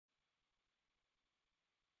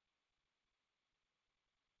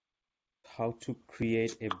how to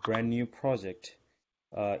create a brand new project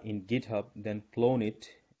in GitHub, then clone it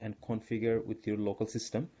and configure with your local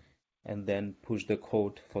system, and then push the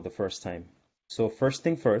code for the first time. So first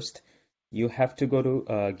thing first, you have to go to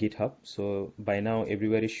GitHub. So by now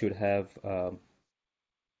everybody should have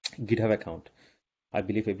GitHub account. I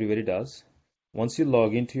believe everybody does. Once you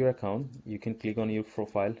log into your account, you can click on your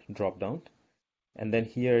profile drop down, and then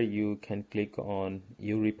here you can click on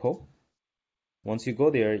your repo. Once you go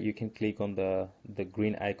there, you can click on the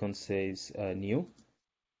green icon says new.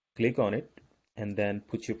 Click on it and then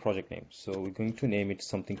put your project name. So we're going to name it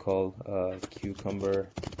something called Cucumber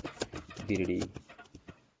BDD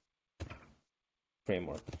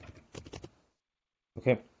Framework.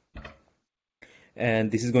 Okay. And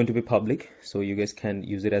this is going to be public, so you guys can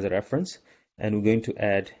use it as a reference. And we're going to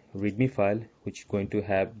add README file, which is going to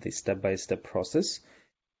have the step-by-step process.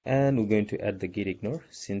 And we're going to add the git ignore,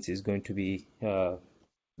 since it's going to be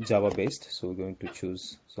Java based. So we're going to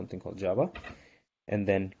choose something called Java and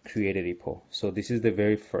then create a repo. So this is the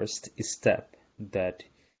very first step that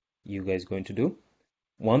you guys are going to do.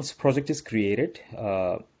 Once project is created,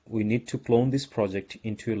 we need to clone this project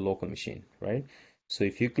into a local machine, right? So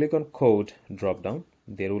if you click on code drop down,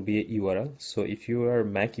 there will be a URL. So if you are a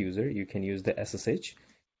Mac user, you can use the SSH.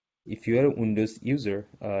 If you are a Windows user,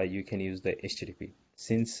 you can use the HTTP.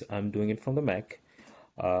 Since I'm doing it from the Mac,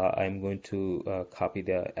 I'm going to copy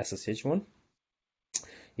the SSH one.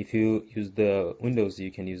 If you use the Windows, you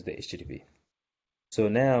can use the HTTP. So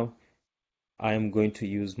now I'm going to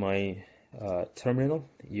use my terminal.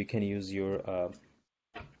 You can use your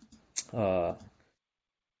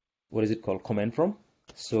what is it called, command prompt.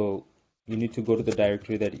 So you need to go to the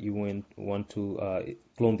directory that you want to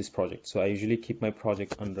clone this project. So I usually keep my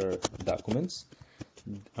project under documents.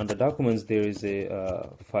 Under documents, there is a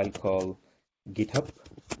file called GitHub.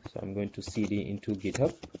 So I'm going to cd into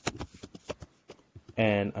GitHub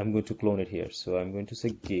and I'm going to clone it here. So I'm going to say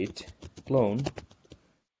git clone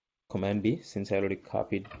command B, since I already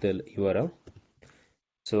copied the URL.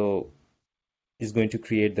 So it's going to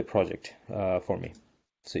create the project for me.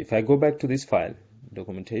 So if I go back to this file,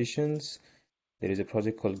 documentations, there is a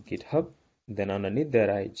project called GitHub. Then underneath that,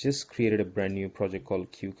 I just created a brand new project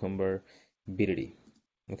called Cucumber BDD.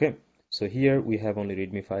 Okay, so here we have only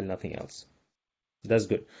README file, nothing else. That's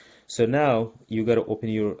good. So now you got to open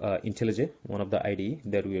your IntelliJ, one of the IDE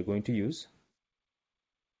that we are going to use.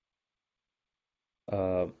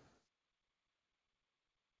 So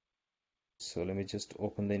let me just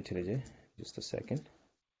open the IntelliJ, just a second.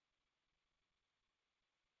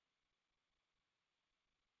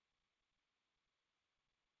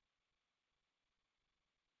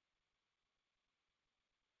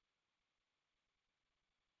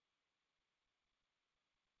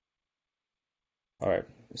 All right,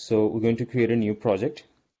 so we're going to create a new project.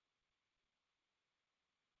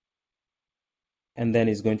 And then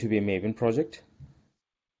it's going to be a Maven project.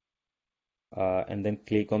 And then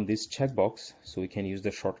click on this checkbox so we can use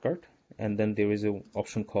the shortcut. And then there is an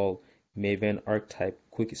option called Maven Archetype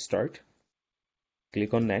Quick Start.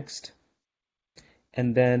 Click on Next.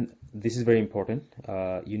 And then this is very important.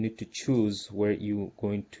 You need to choose where you're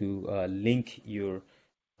going to link your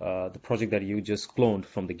the project that you just cloned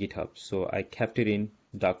from the GitHub. So I kept it in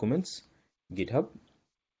Documents, GitHub,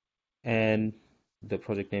 and the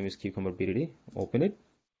project name is Cucumber BDD. Open it,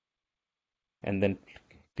 and then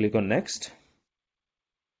click on Next.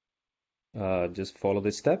 Just follow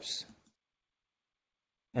the steps,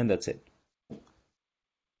 and that's it.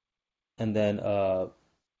 And then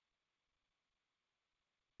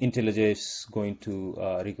IntelliJ is going to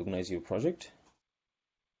recognize your project.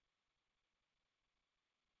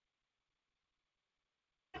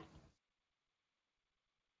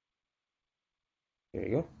 There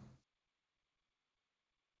you go.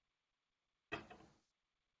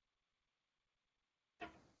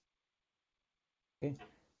 Okay.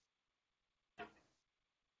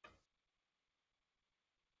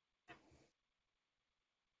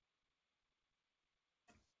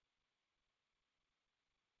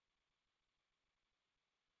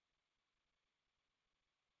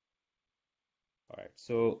 All right.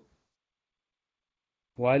 So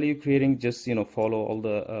while you're creating, just follow all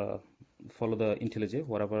the follow the IntelliJ,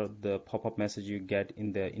 whatever the pop-up message you get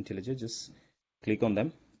in the IntelliJ, just click on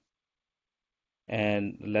them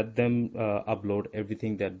and let them upload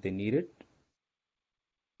everything that they needed.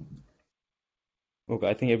 Okay,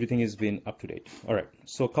 I think everything has been up to date. All right,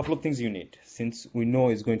 so a couple of things you need. Since we know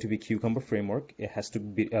it's going to be Cucumber framework, it has to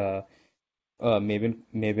be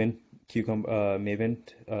Maven Cucumber Maven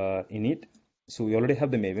in it. So we already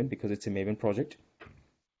have the Maven because it's a Maven project,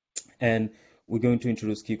 and we're going to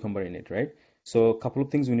introduce Cucumber in it, right? So a couple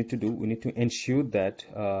of things we need to do. We need to ensure that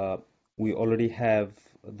we already have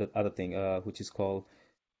the other thing, which is called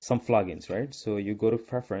some plugins, right? So you go to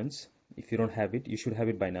preference. If you don't have it, you should have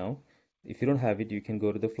it by now. If you don't have it, you can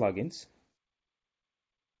go to the plugins.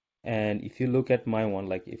 And if you look at my one,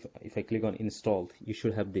 like if I click on installed, you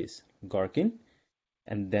should have this Gherkin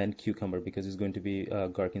and then Cucumber, because it's going to be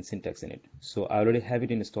Gherkin syntax in it. So I already have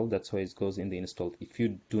it installed. That's why it goes in the installed. If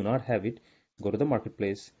you do not have it, go to the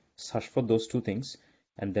marketplace, search for those two things,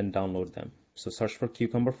 and then download them. So search for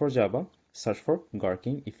Cucumber for Java, search for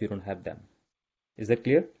Gherkin if you don't have them. Is that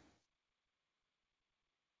clear?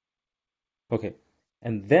 Okay.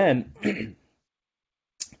 And then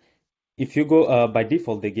if you go by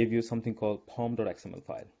default, they give you something called pom.xml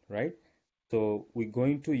file, right? So we're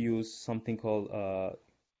going to use something called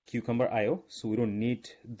Cucumber IO. So we don't need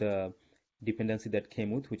the dependency that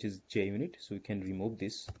came with, which is JUnit. So we can remove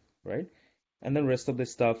this, right? And then rest of the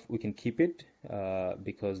stuff we can keep it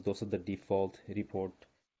because those are the default report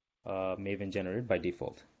Maven generated by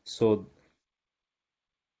default. So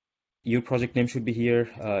your project name should be here.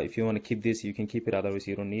 If you want to keep this, you can keep it. Otherwise,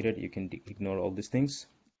 you don't need it. You can ignore all these things.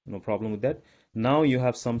 No problem with that. Now you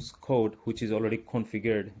have some code which is already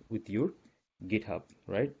configured with your GitHub,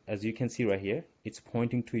 right? As you can see right here, it's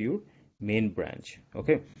pointing to your main branch.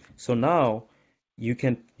 Okay, so now you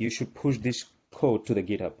should push this code to the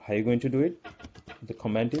GitHub. How are you going to do it? The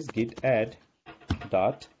command is git add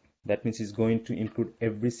dot. That means it's going to include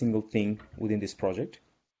every single thing within this project.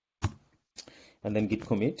 And then git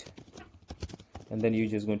commit. And then you're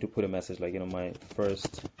just going to put a message like, my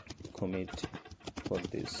first commit for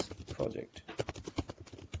this project.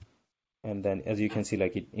 And then as you can see,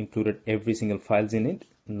 like it included every single files in it.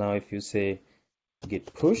 Now if you say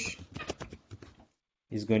git push,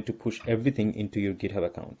 it's going to push everything into your GitHub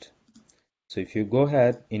account. So if you go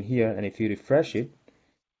ahead in here and if you refresh it,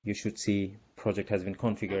 you should see project has been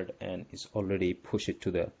configured and it's already pushed it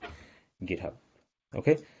to the GitHub.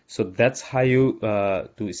 Okay, so that's how you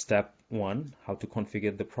do step one, how to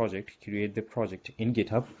configure the project, create the project in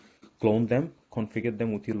GitHub, clone them, configure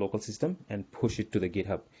them with your local system, and push it to the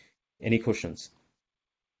GitHub. Any questions?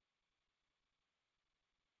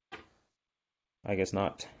 I guess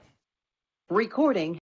not. Recording.